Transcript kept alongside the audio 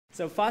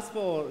So first of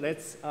all,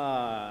 let's.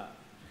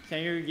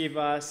 Can you give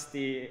us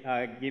the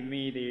give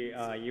me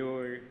the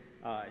your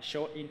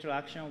short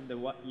introduction of the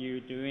what you're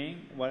doing,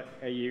 what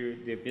are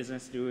you the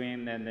business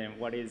doing, and then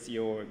what is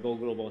your go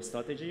global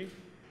strategy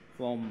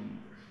from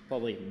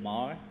probably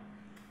Mar?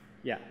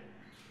 Yeah.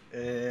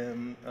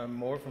 I'm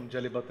More from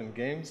Jelly Button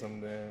Games.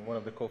 I'm one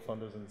of the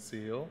co-founders and the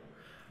CEO.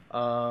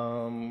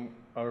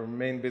 Our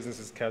main business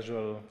is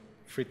casual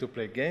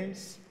free-to-play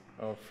games.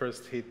 Our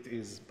first hit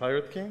is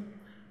Pirate King,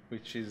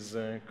 which is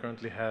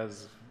currently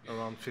has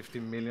around 50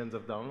 million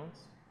of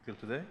downloads till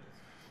today,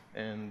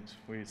 and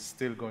we're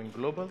still going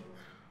global.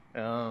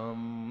 This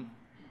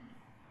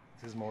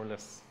is more or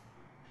less.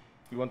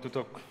 You want to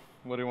talk?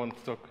 What do you want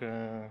to talk?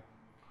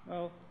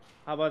 Well,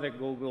 how about the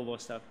go global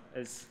stuff?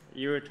 Is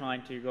you're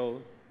trying to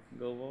go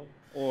global,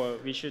 or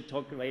we should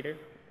talk later?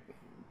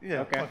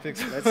 Yeah, okay. I think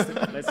so.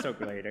 let's talk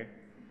later.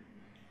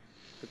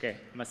 Okay,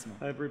 Massimo.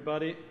 Hi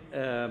everybody,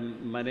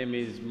 my name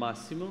is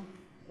Massimo.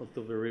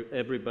 Although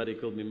everybody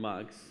called me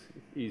Max,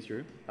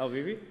 easier. Oh,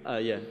 really?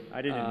 Yeah.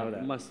 I didn't know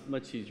that.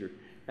 Much easier.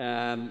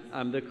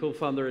 I'm the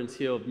co-founder and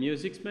CEO of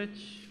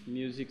Musixmatch.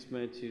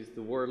 Musixmatch is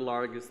the world's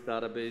largest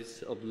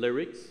database of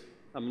lyrics.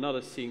 I'm not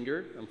a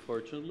singer,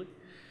 unfortunately.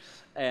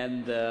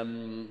 And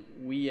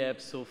we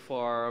have so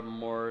far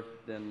more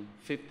than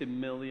 50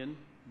 million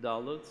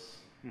downloads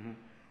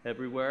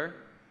everywhere.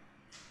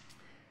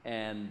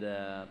 And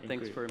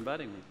thanks for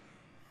inviting me.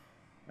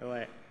 All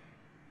right.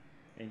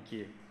 Thank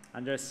you.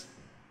 Andres?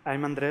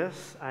 I'm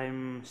Andres.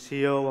 I'm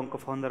CEO and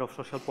co-founder of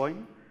Social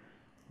Point.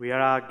 We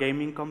are a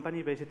gaming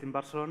company based in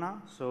Barcelona,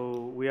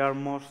 so we are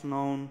most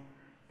known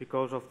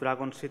because of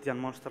Dragon City and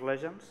Monster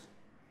Legends.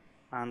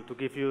 And to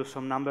give you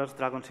some numbers,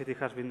 Dragon City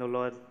has been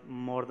downloaded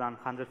more than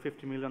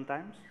 150 million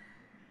times.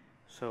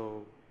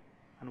 So,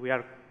 and we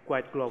are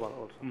quite global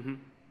also.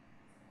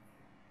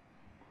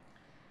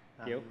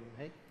 Hey. 1,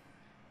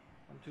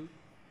 2.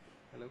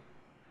 Hello.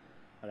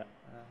 Hello.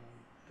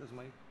 Does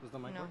the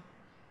mic work?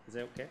 Is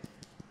that okay?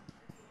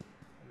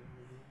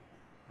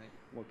 Hi.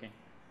 Working.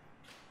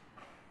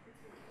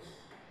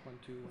 1,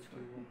 2,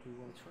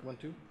 1,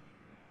 2.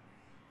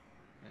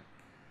 Yeah.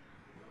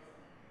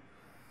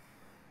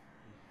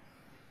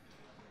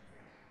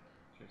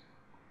 Cheers.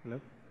 Hello.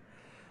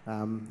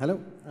 Hello,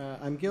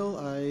 I'm Gil.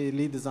 I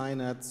lead design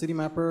at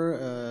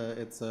Citymapper.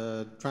 It's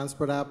a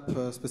transport app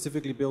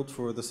specifically built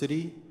for the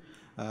city.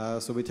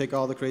 So we take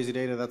all the crazy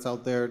data that's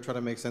out there, try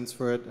to make sense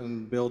for it,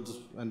 and build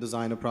and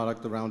design a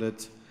product around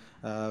it,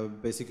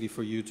 basically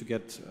for you to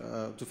get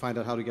to find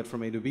out how to get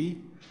from A to B.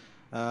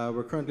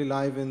 We're currently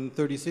live in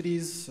 30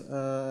 cities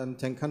and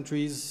 10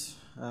 countries.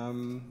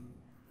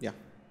 Yeah.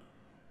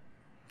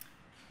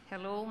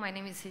 Hello, my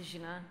name is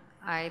Regina.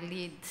 I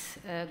lead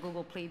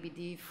Google Play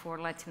BD for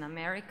Latin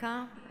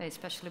America,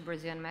 especially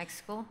Brazil and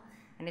Mexico,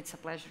 and it's a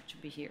pleasure to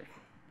be here.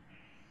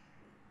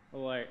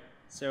 All right.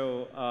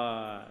 So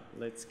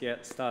let's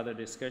get started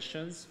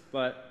discussions.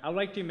 But I'd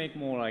like to make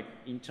more like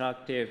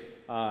interactive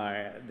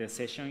the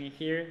session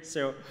here.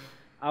 So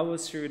I will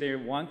shoot the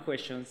one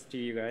questions to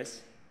you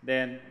guys,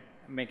 then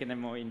making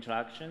them more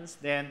interactions,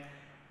 then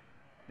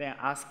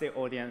ask the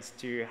audience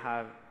to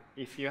have,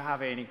 if you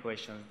have any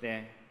questions,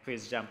 then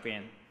please jump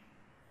in.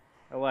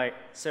 All right.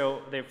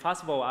 So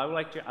first of all, I would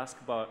like to ask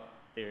about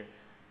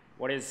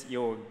what is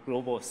your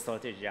global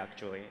strategy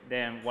actually?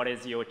 Then what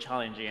is your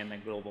challenge in the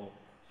global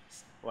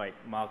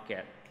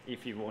market?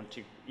 If you want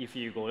to, if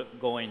you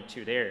go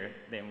into there,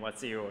 then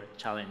what's your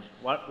challenge?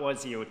 What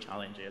was your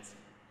challenges?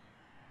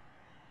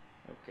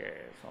 Okay,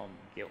 from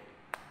Gil.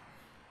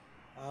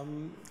 I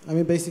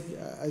mean, basically,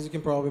 as you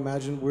can probably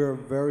imagine, we're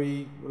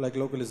very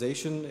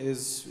localization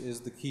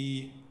is the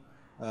key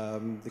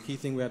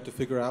thing we had to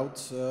figure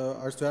out.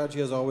 Our strategy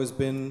has always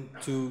been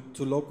to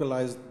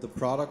localize the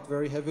product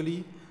very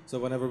heavily. So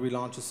whenever we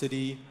launch a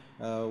city,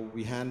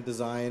 we hand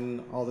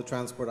design all the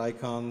transport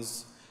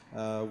icons.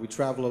 We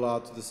travel a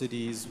lot to the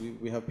cities.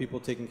 We have people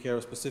taking care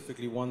of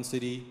specifically one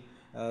city.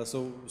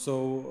 So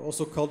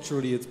also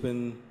culturally, it's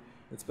been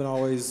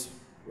always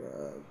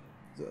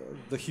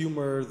the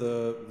humor,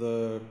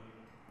 the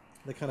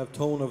kind of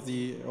tone of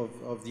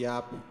the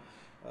app.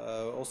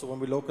 Also, when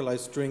we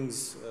localize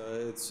strings,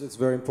 it's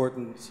very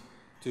important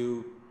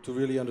to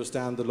really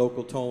understand the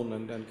local tone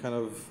and kind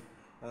of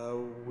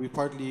we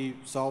partly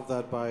solve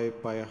that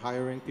by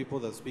hiring people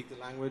that speak the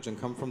language and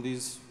come from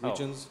these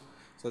regions.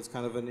 So it's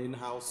kind of an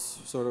in-house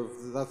sort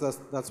of.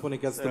 That's when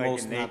it gets so the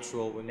most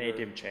natural. When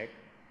native check.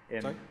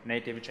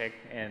 Native check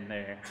in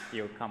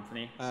your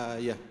company.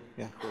 Yeah.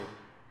 Cool.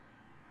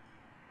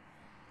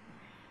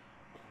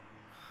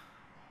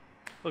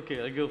 Okay,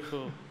 I go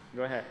for.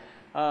 Go ahead.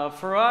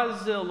 For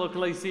us,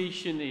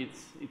 localization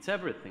it's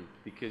everything,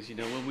 because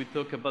when we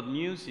talk about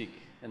music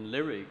and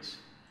lyrics,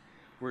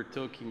 we're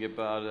talking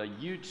about a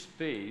huge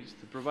space.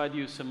 To provide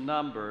you some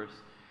numbers,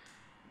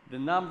 the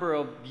number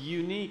of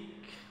unique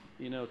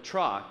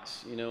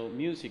tracks,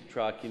 music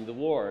track in the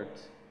world,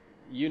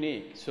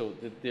 unique, so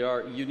that they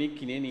are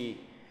unique in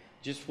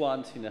just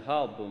once in an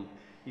album,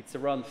 it's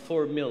around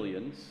 4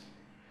 million.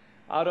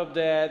 Out of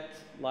that,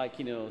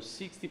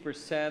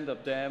 60%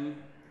 of them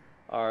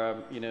are,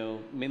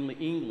 mainly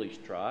English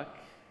track.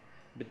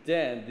 But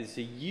then there's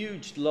a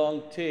huge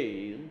long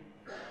tail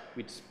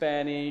with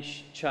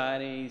Spanish,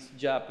 Chinese,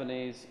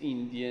 Japanese,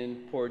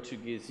 Indian,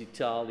 Portuguese,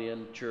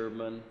 Italian,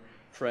 German,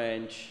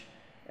 French,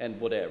 and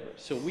whatever.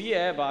 So we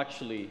have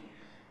actually,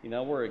 in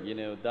our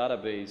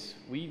database,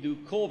 we do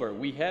cover.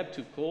 We have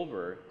to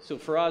cover. So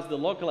for us, the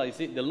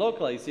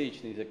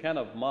localization is a kind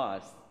of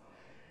must.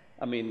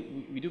 I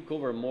mean, we do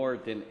cover more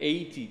than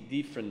 80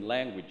 different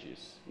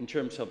languages in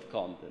terms of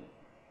content.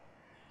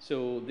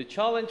 So the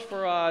challenge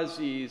for us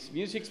is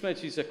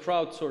Musixmatch is a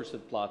crowdsourced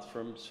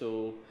platform.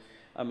 So,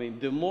 I mean,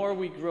 the more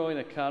we grow in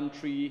a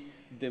country,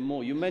 the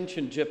more. You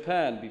mentioned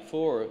Japan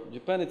before.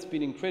 Japan, it's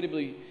been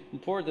incredibly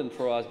important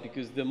for us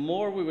because the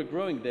more we were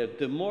growing there,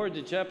 the more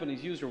the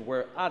Japanese users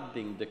were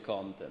adding the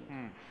content.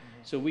 Mm-hmm.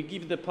 So we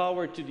give the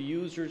power to the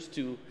users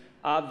to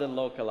add and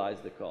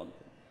localize the content.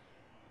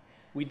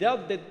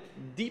 Without that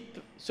deep,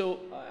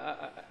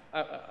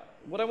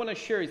 what I want to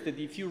share is that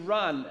if you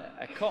run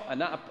a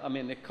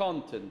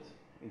content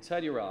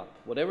inside your app,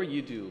 whatever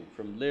you do,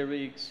 from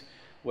lyrics,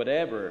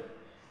 whatever,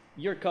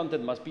 your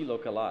content must be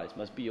localized,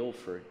 must be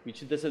offered,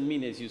 which doesn't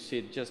mean, as you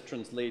said, just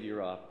translate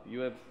your app.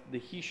 You have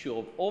the issue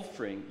of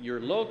offering your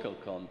local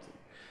content.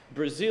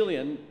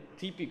 Brazilian,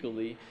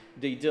 typically,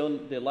 they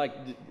like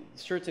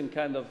certain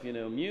kind of,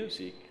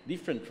 music,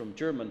 different from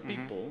German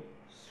people,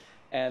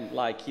 and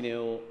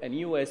and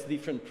US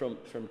different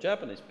from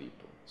Japanese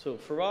people. So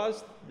for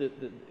us,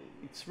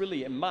 it's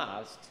really a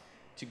must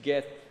to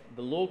get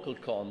the local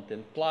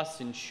content,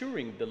 plus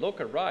ensuring the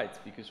local rights,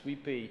 because we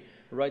pay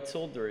rights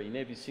holder in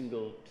every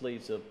single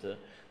place of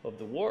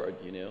the world,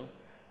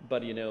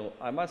 But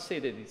I must say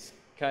that it's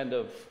kind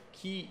of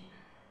key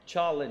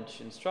challenge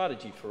and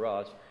strategy for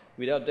us.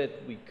 Without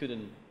that, we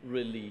couldn't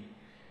really,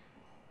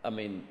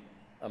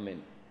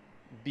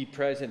 be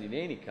present in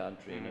any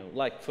country,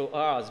 Like for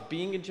us,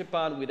 being in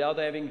Japan without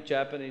having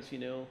Japanese,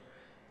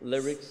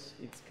 lyrics,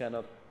 it's kind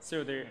of.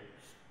 So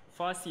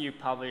first you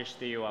publish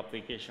your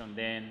application,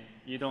 then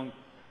you don't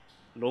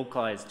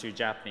localize to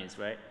Japanese,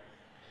 right?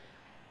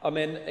 I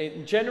mean,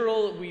 in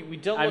general, we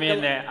don't. I mean,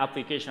 the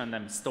application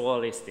and store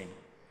listing.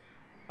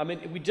 I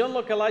mean, we don't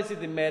localize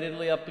it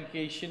immediately.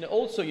 Application.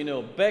 Also,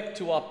 back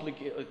to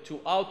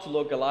how to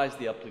localize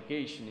the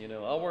application.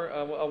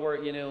 Our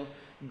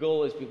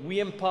goal is we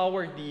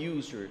empower the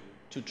user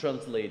to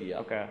translate the app.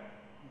 Okay.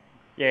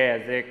 Yeah,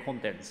 the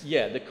contents.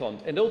 Yeah, the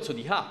content, and also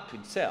the app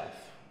itself.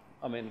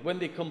 I mean, when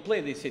they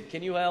complain, they said,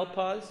 "Can you help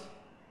us?"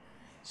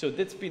 So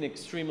that's been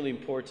extremely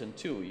important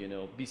too,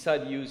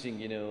 besides using,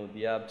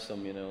 the app,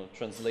 some,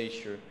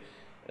 translation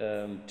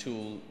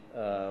tool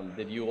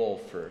that you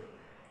offer.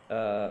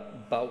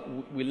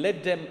 But we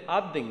let them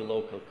adding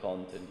local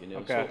content,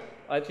 Okay. So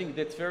I think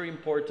that's very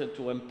important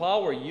to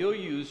empower your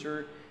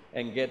user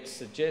and get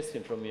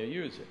suggestion from your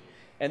user.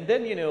 And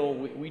then,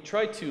 we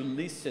try to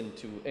listen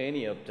to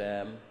any of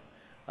them,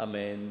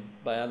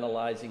 by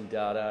analyzing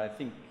data. I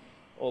think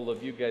all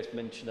of you guys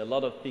mentioned a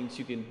lot of things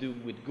you can do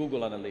with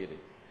Google Analytics.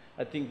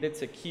 I think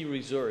that's a key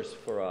resource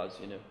for us,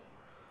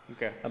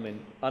 Okay.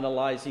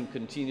 Analyzing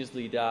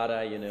continuously data,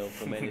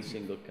 from any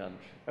single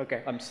country.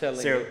 Okay. I'm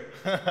selling so,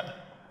 it.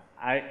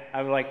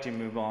 I would like to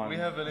move on We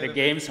have a the little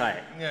game bit,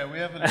 side. Yeah, we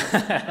have a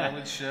little, I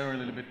will share a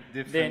little bit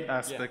different Then-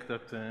 aspect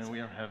that we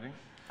are having.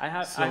 I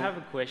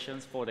have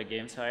questions for the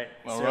game side.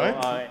 All so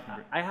right.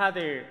 I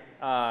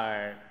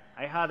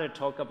had a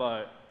talk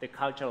about the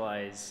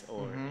culturalize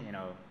or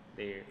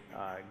the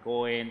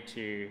going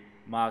to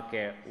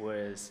market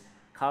with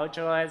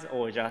culturalize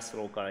or just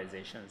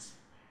localizations.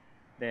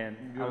 Then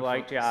I would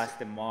like to ask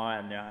the Mar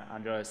and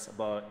Andres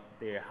about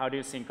how do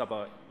you think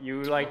about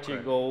you like to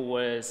go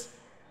with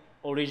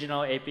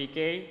original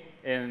APK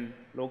in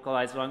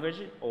localized language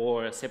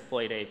or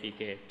separate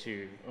APK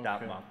to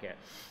that market?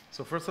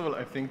 So first of all,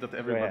 I think that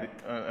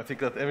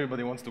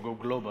everybody wants to go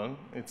global.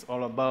 It's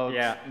all about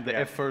the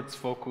efforts,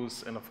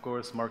 focus, and of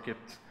course market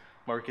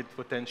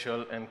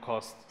potential and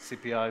cost.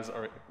 CPIs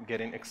are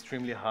getting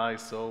extremely high.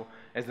 So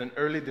as an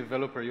early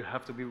developer, you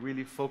have to be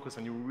really focused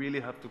and you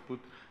really have to put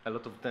a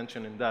lot of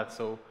attention in that.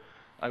 So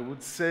I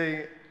would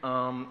say,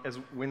 as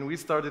when we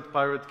started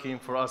Pirate King,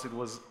 for us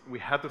we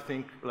had to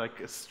think like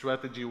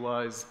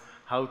strategy-wise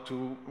how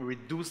to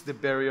reduce the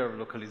barrier of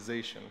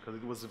localization, because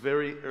it was a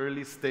very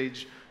early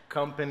stage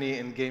company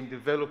and game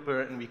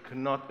developer, and we could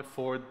not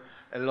afford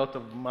a lot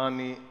of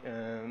money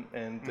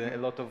and a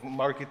lot of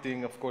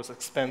marketing, of course,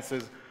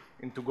 expenses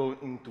into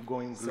going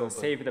global. So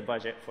save the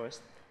budget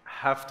first.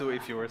 Have to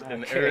if you're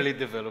an early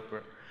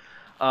developer.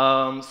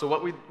 So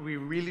what we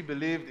really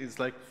believed is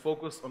like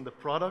focus on the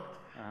product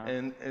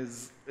and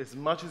as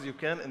much as you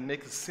can and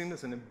make it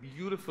seamless and a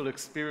beautiful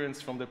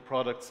experience from the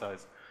product side.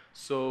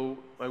 So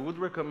I would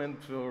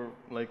recommend for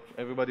like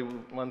everybody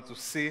who wants to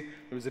see,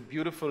 there is a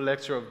beautiful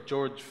lecture of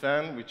George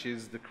Fan, which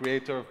is the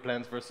creator of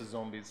Plants vs.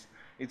 Zombies.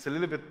 It's a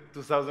little bit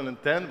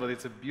 2010, but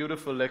it's a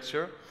beautiful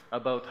lecture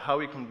about how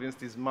he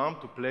convinced his mom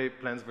to play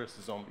Plants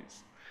vs.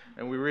 Zombies.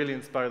 And we're really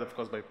inspired, of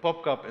course, by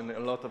PopCup and a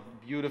lot of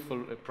beautiful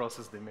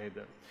process they made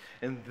there.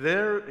 And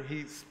there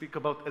he speaks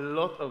about a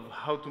lot of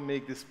how to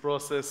make this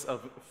process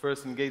of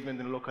first engagement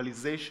and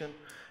localization.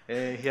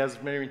 He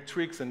has many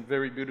tricks and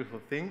very beautiful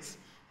things.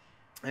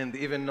 And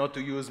even not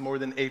to use more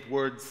than 8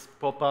 words,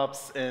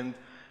 pop-ups. And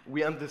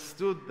we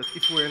understood that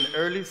if we're an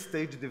early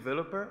stage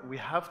developer, we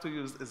have to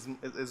use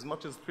as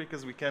much as trick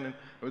as we can. And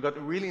we got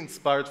really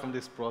inspired from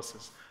this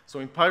process. So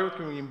in Pirate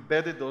King, we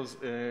embedded those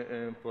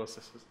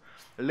processes.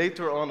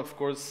 Later on, of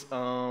course,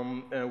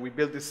 we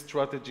built this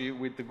strategy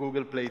with the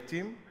Google Play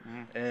team,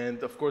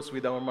 and of course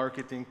with our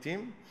marketing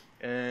team.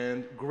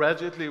 And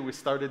gradually, we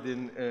started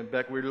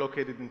we're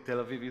located in Tel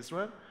Aviv,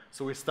 Israel.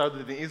 So we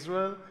started in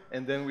Israel,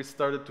 and then we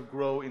started to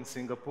grow in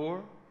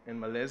Singapore, and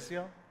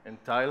Malaysia, and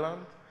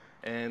Thailand,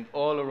 and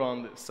all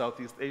around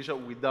Southeast Asia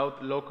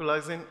without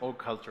localizing or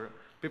culture.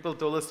 People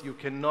told us you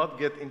cannot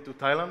get into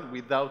Thailand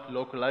without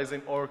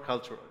localizing or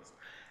culturalizing.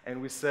 And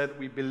we said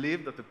we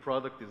believe that the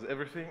product is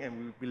everything,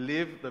 and we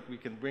believe that we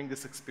can bring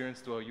this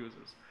experience to our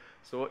users.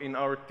 So in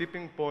our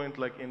tipping point,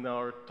 like in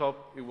our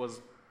top, it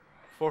was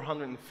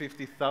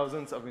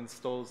 450,000 of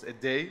installs a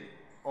day,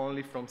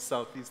 only from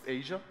Southeast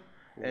Asia,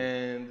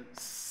 and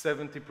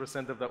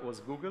 70% of that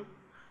was Google.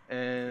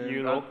 And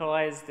you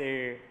localize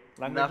the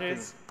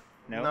languages?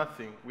 Nothing. No?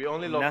 Nothing. We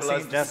only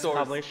localize the just stores.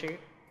 Publish it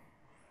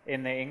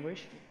in the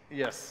English?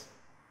 Yes.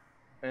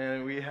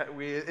 And we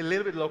a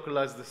little bit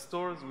localized the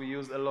stores. We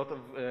used a lot of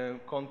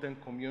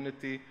content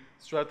community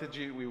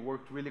strategy. We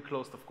worked really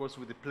close, of course,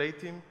 with the Play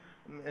team,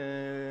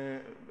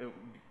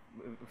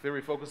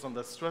 very focused on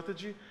that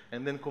strategy.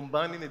 And then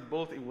combining it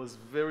both, it was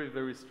very,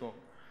 very strong.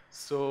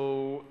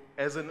 So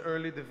as an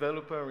early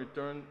developer in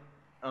return,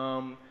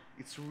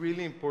 it's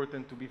really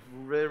important to be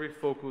very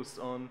focused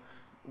on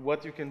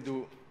what you can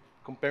do,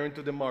 comparing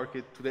to the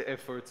market, to the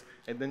efforts,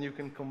 and then you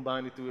can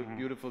combine it to a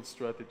beautiful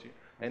strategy.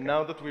 And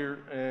now that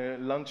we're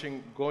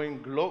launching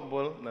Going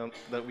Global, now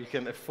that we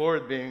can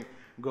afford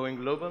going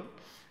global,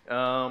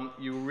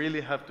 you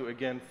really have to,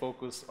 again,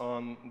 focus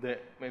on the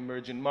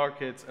emerging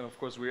markets. And of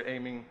course, we're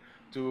aiming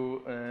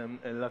to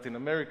Latin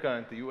America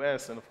and the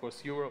US and of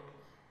course, Europe.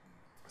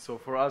 So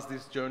for us,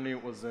 this journey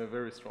was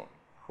very strong.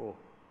 Cool.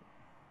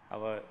 How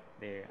about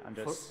the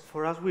Andres?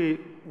 For us,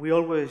 we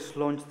always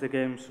launch the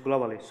games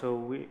globally. So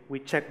we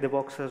check the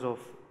boxes of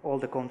all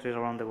the countries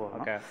around the world.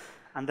 Okay. No?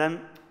 And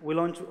then we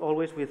launch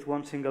always with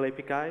one single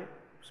API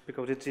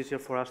because it's easier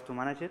for us to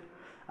manage it.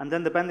 And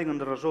then depending on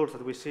the results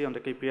that we see on the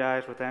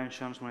KPIs,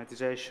 retentions,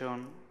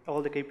 monetization,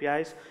 all the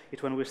KPIs,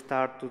 it's when we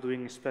start to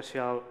doing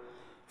special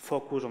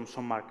focus on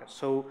some markets.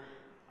 So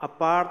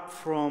apart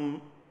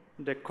from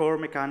the core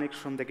mechanics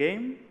from the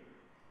game,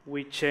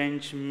 we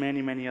change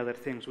many, many other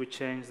things. We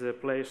change the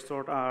Play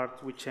Store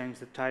art, we change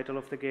the title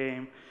of the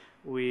game,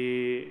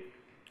 we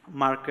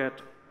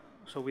market,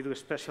 so we do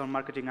special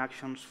marketing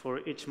actions for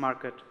each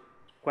market,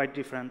 quite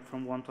different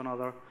from one to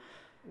another.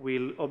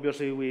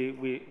 Obviously,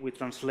 we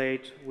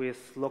translate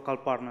with local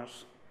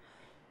partners.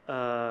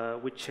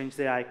 We change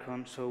the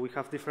icon, so we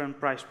have different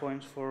price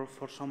points for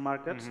some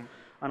markets.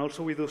 And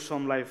also we do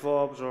some live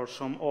ops or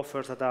some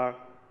offers that are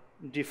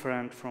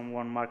different from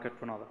one market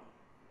to another.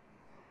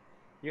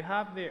 You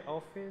have the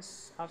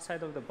office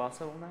outside of the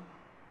Barcelona?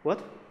 What?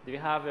 Do you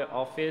have an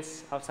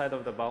office outside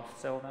of the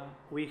Barcelona?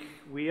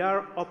 We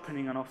are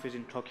opening an office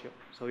in Tokyo,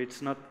 so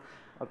it's not.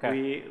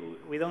 Okay.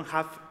 We don't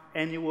have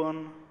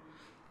anyone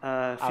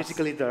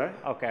physically there.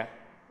 Okay.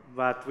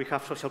 But we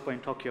have Social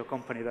Point Tokyo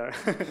company there.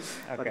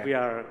 But Okay. we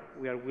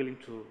are willing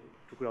to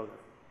grow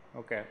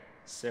there. Okay.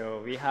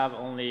 So we have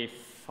only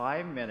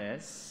 5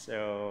 minutes.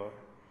 So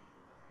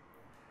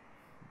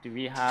do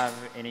we have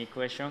any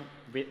question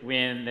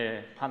between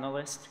the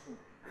panelists?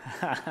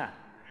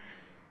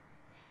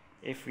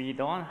 If we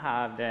don't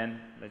have,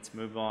 then let's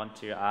move on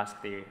to ask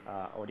the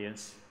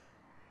audience.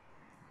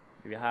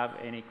 Do we have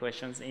any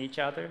questions in each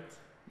other?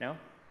 No?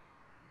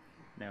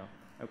 No.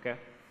 Okay.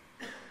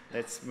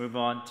 Let's move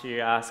on to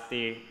ask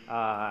the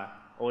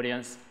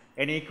audience.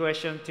 Any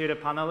question to the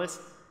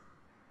panelists?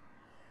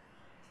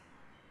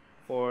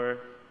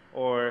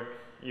 Or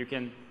you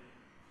can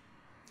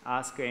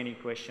ask any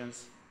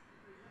questions.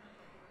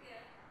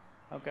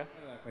 Okay.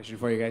 I have a question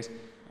for you guys.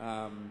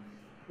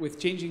 With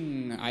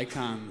changing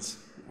icons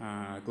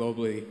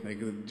globally, like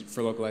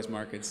for localized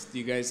markets, do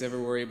you guys ever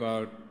worry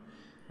about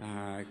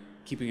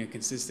keeping a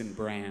consistent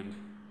brand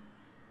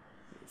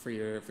for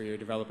your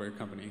developer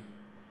company?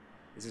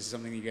 Is this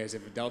something you guys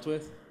have dealt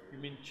with? You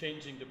mean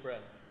changing the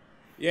brand?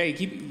 Yeah, if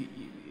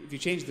you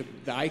change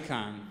the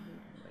icon,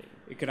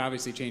 it could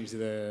obviously change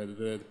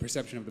the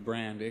perception of the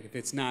brand if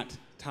it's not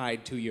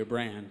tied to your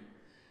brand.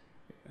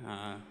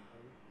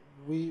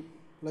 We,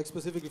 like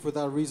specifically for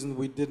that reason,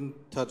 we didn't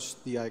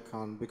touch the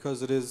icon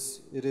because it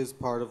is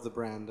part of the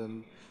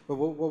brand. But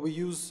what we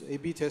use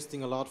A/B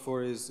testing a lot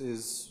for is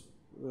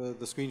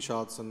the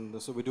screenshots,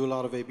 and so we do a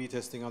lot of A/B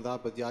testing on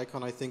that. But the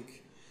icon, I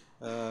think,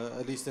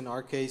 at least in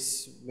our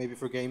case, maybe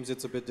for games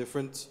it's a bit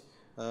different.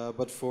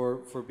 But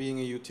for being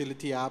a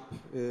utility app,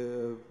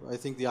 I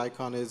think the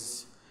icon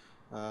is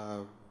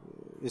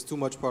too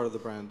much part of the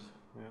brand.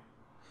 Yeah.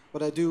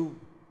 but I do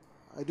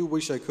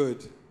wish I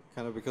could,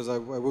 kind of, because I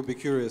would be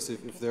curious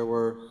if there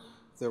were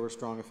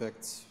strong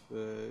effects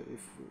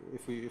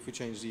if we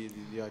change the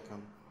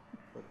icon,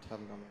 but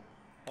haven't done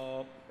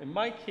that. In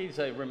my case,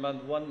 I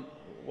remember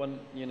one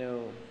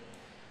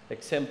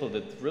example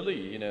that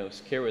really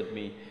scared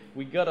me.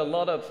 We got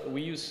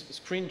we use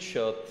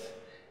screenshot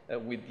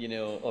with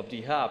of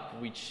the app,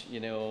 which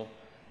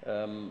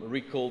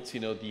records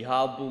the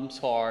album's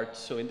art.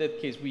 So in that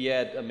case, we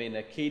had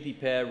a Katy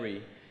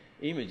Perry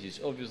images.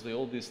 Obviously,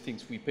 all these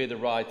things we pay the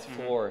rights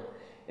for,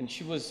 and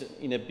she was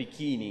in a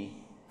bikini,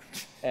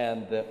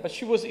 and but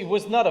it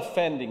was not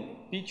offending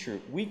picture.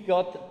 We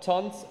got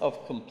tons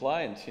of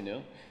complaints,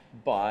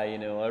 by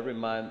I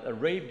remind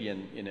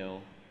Arabian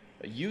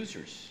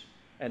users,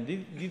 and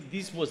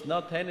this was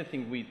not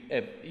anything we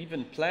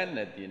even planned,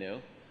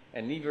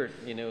 and neither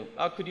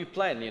how could you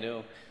plan,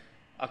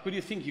 how could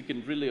you think you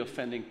can really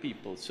offending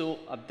people? So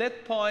at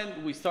that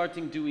point, we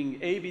started doing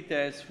A/B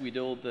tests with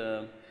all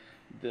the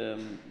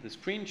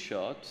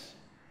screenshots,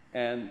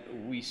 and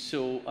we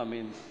saw,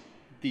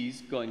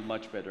 these going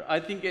much better. I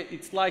think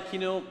it's like,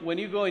 when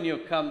you go in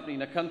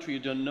a country you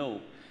don't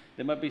know,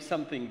 there might be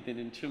something that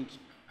in terms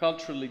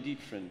culturally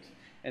different,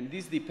 and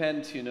this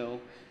depends,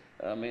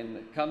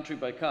 country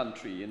by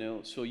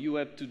country, so you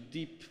have to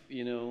deep,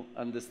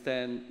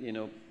 understand,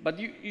 but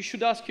you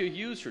should ask your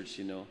users,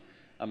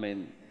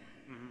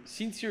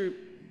 since you're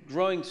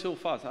growing so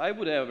fast, I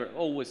would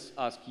always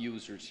ask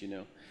users,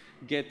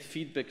 get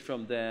feedback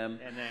from them,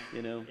 and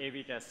then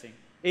A/B testing.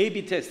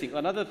 A/B testing.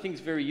 Another thing is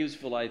very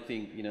useful, I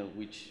think,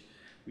 which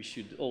we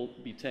should all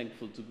be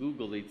thankful to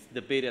Google. It's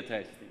the beta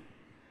testing.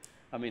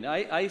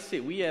 I say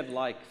we have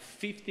like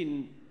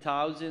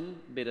 15,000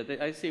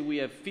 beta. I say we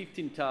have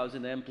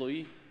 15,000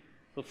 employees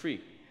for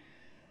free.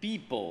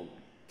 People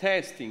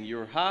testing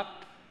your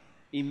app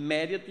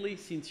immediately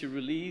since you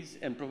release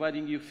and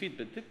providing you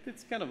feedback.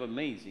 That's kind of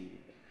amazing.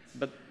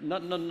 But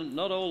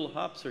not all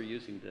apps are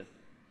using that.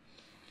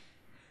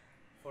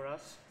 For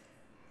us,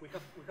 we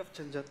have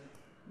changed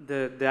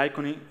the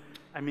icon.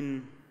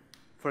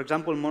 For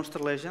example, Monster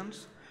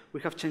Legends,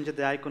 we have changed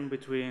the icon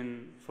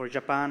between, for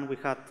Japan, we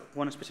had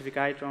one specific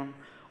icon,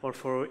 or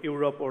for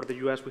Europe or the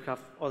US, we have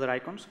other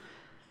icons.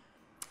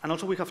 And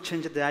also we have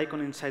changed the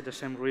icon inside the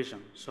same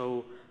region.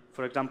 So,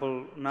 for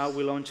example, now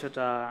we launched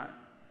a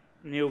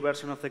new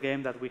version of the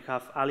game that we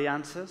have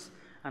alliances,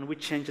 and we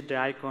changed the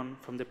icon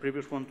from the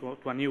previous one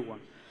to a new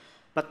one.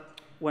 But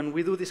when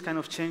we do these kind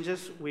of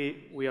changes,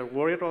 we are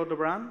worried about the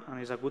brand, and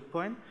it's a good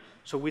point.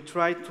 So we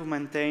try to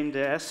maintain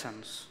the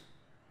essence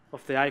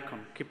of the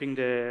icon, keeping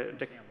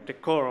the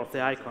core of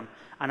the icon,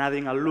 and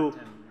adding a loop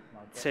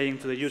saying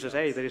to the users,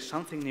 hey, there is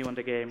something new in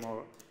the game,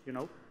 or,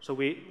 So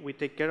we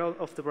take care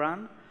of the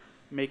brand,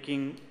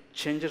 making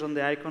changes on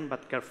the icon,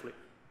 but carefully.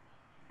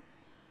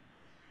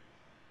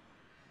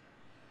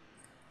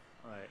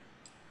 All right.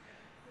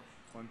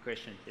 One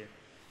question here.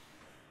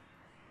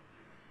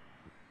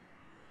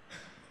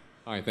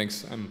 Hi,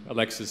 thanks. I'm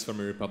Alexis from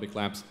Republic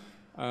Labs.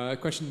 A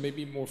question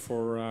maybe more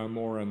for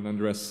More and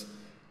Andres.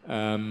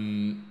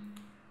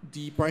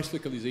 The price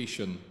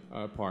localization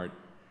part,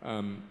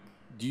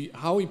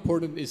 how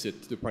important is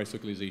it, the price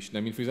localization?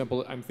 For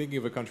example, I'm thinking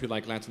of a country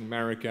like Latin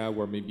America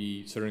where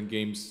maybe certain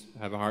games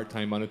have a hard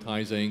time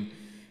monetizing.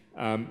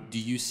 Do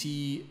you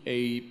see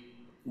a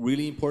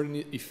really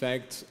important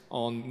effect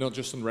on not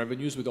just on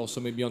revenues, but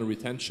also maybe on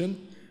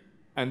retention?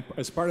 And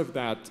as part of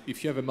that,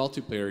 if you have a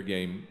multiplayer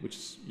game, which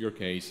is your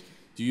case,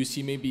 do you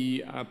see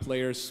maybe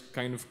players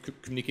kind of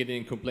communicating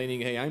and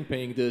complaining, hey, I'm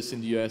paying this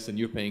in the US and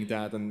you're paying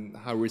that, and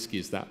how risky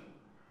is that?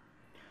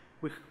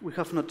 We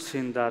have not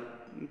seen that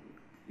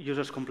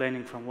users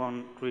complaining from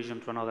one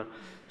region to another.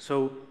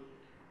 So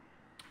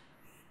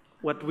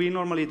what we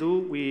normally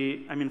do,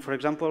 for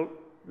example,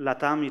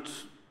 LATAM,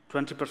 it's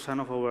 20%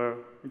 of our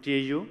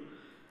DAU,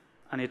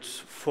 and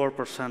it's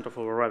 4% of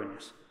our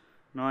revenues.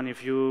 And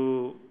if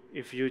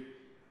you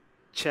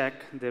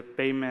check the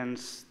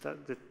payments,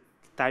 the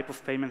type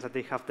of payments that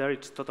they have there,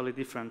 it's totally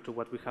different to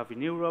what we have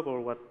in Europe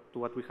or to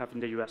what we have in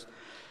the US.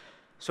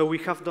 So we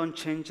have done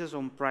changes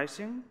on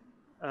pricing.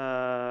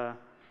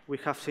 We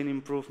have seen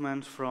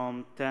improvements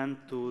from 10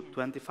 to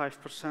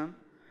 25%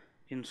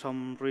 in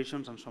some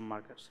regions and some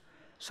markets.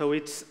 So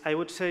I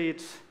would say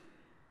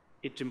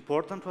it's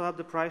important to adapt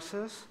the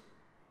prices.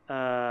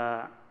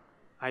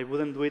 I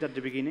wouldn't do it at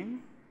the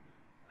beginning.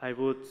 I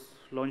would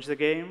launch the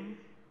game,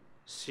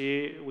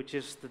 see which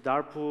is the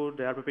ARPU,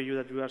 the RPPU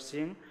that we are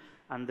seeing,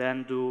 and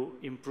then do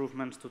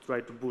improvements to try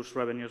to boost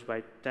revenues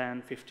by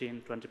 10,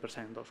 15, 20%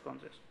 in those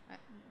countries.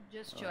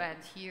 Just to add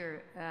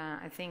here,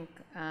 I think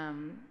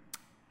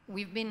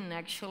we've been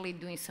actually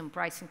doing some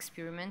pricing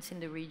experiments in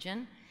the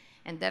region,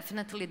 and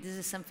definitely this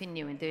is something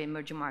new in the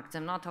emerging markets.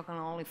 I'm not talking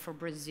only for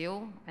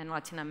Brazil and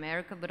Latin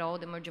America, but all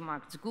the emerging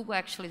markets. Google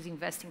actually is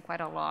investing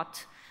quite a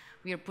lot.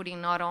 We are putting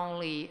not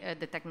only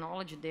the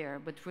technology there,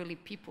 but really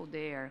people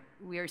there.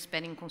 We are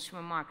spending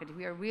consumer market.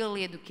 We are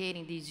really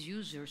educating these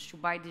users to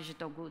buy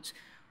digital goods.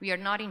 We are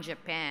not in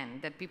Japan,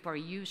 that people are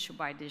used to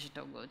buy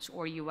digital goods,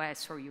 or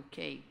US or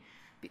UK.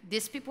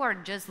 these people are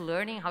just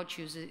learning how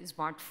to use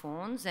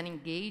smartphones and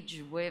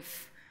engage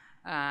with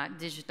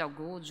digital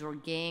goods or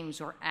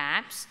games or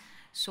apps.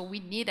 So we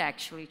need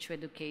actually to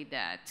educate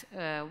that.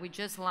 We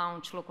just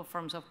launched local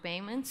forms of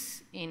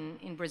payments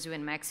in Brazil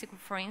and Mexico,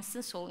 for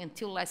instance. So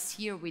until last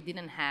year, we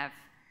didn't have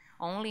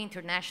only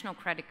international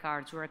credit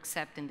cards were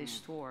accepted in the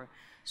store.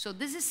 So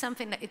this is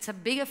something that it's a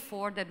big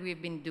effort that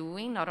we've been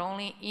doing, not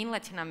only in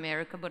Latin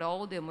America, but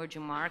all the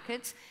emerging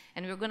markets.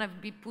 And we're going to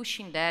be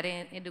pushing that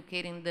and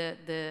educating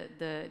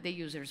the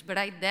users. But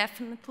I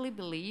definitely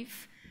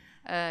believe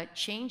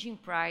changing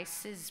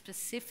prices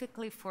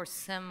specifically for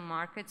some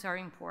markets are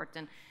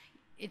important.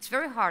 It's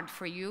very hard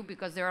for you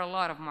because there are a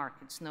lot of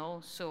markets,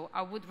 no? So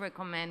I would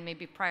recommend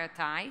maybe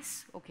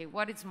prioritize, okay,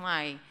 what is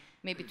my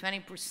maybe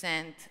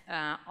 20%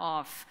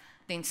 of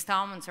the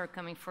installments are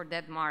coming for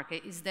that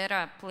market. Is there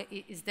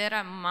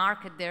a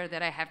market there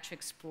that I have to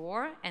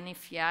explore? And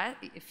if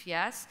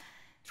yes,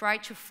 try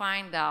to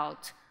find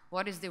out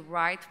what is the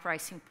right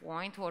pricing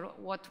point, or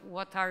what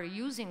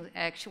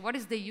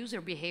is the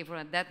user behavior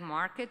at that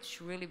market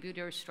to really build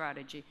your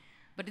strategy.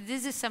 But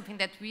this is something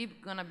that we're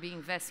gonna be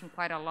investing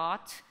quite a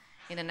lot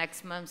in the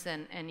next months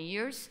and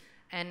years.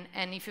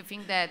 And if you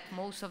think that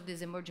most of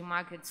these emerging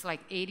markets,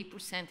 like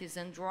 80% is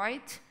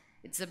Android,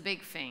 it's a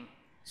big thing.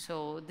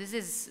 So this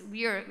is,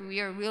 we are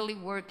really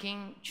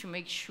working to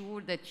make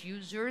sure that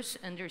users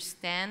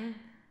understand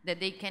that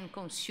they can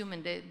consume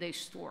in the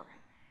store.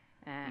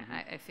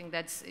 I think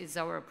that is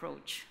our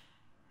approach.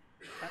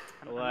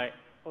 Right.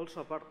 Also,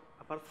 apart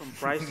from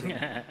pricing,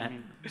 I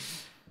mean,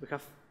 we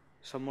have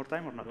some more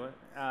time or not?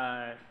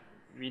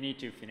 We need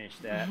to finish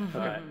that.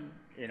 But,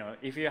 you know,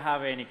 if you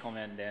have any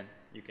comment, then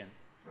you can.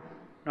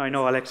 No, I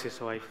know Alexis,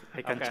 so I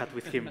can chat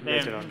with him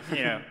later on.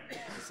 You know,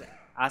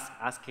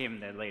 ask him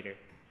that later.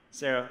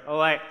 So, all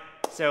right.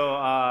 So,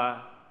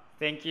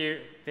 thank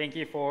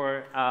you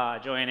for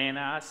joining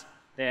us.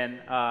 Then,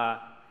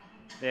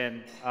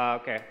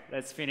 okay,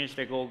 let's finish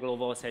the Go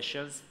Global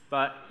sessions.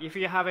 But if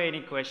you have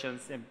any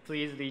questions, then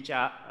please reach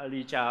out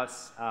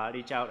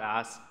to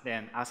us.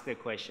 Then ask the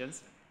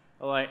questions.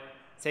 All right.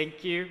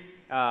 Thank you,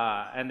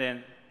 and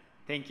then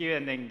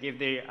give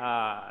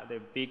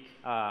the big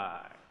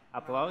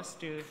applause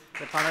to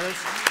the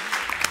panelists.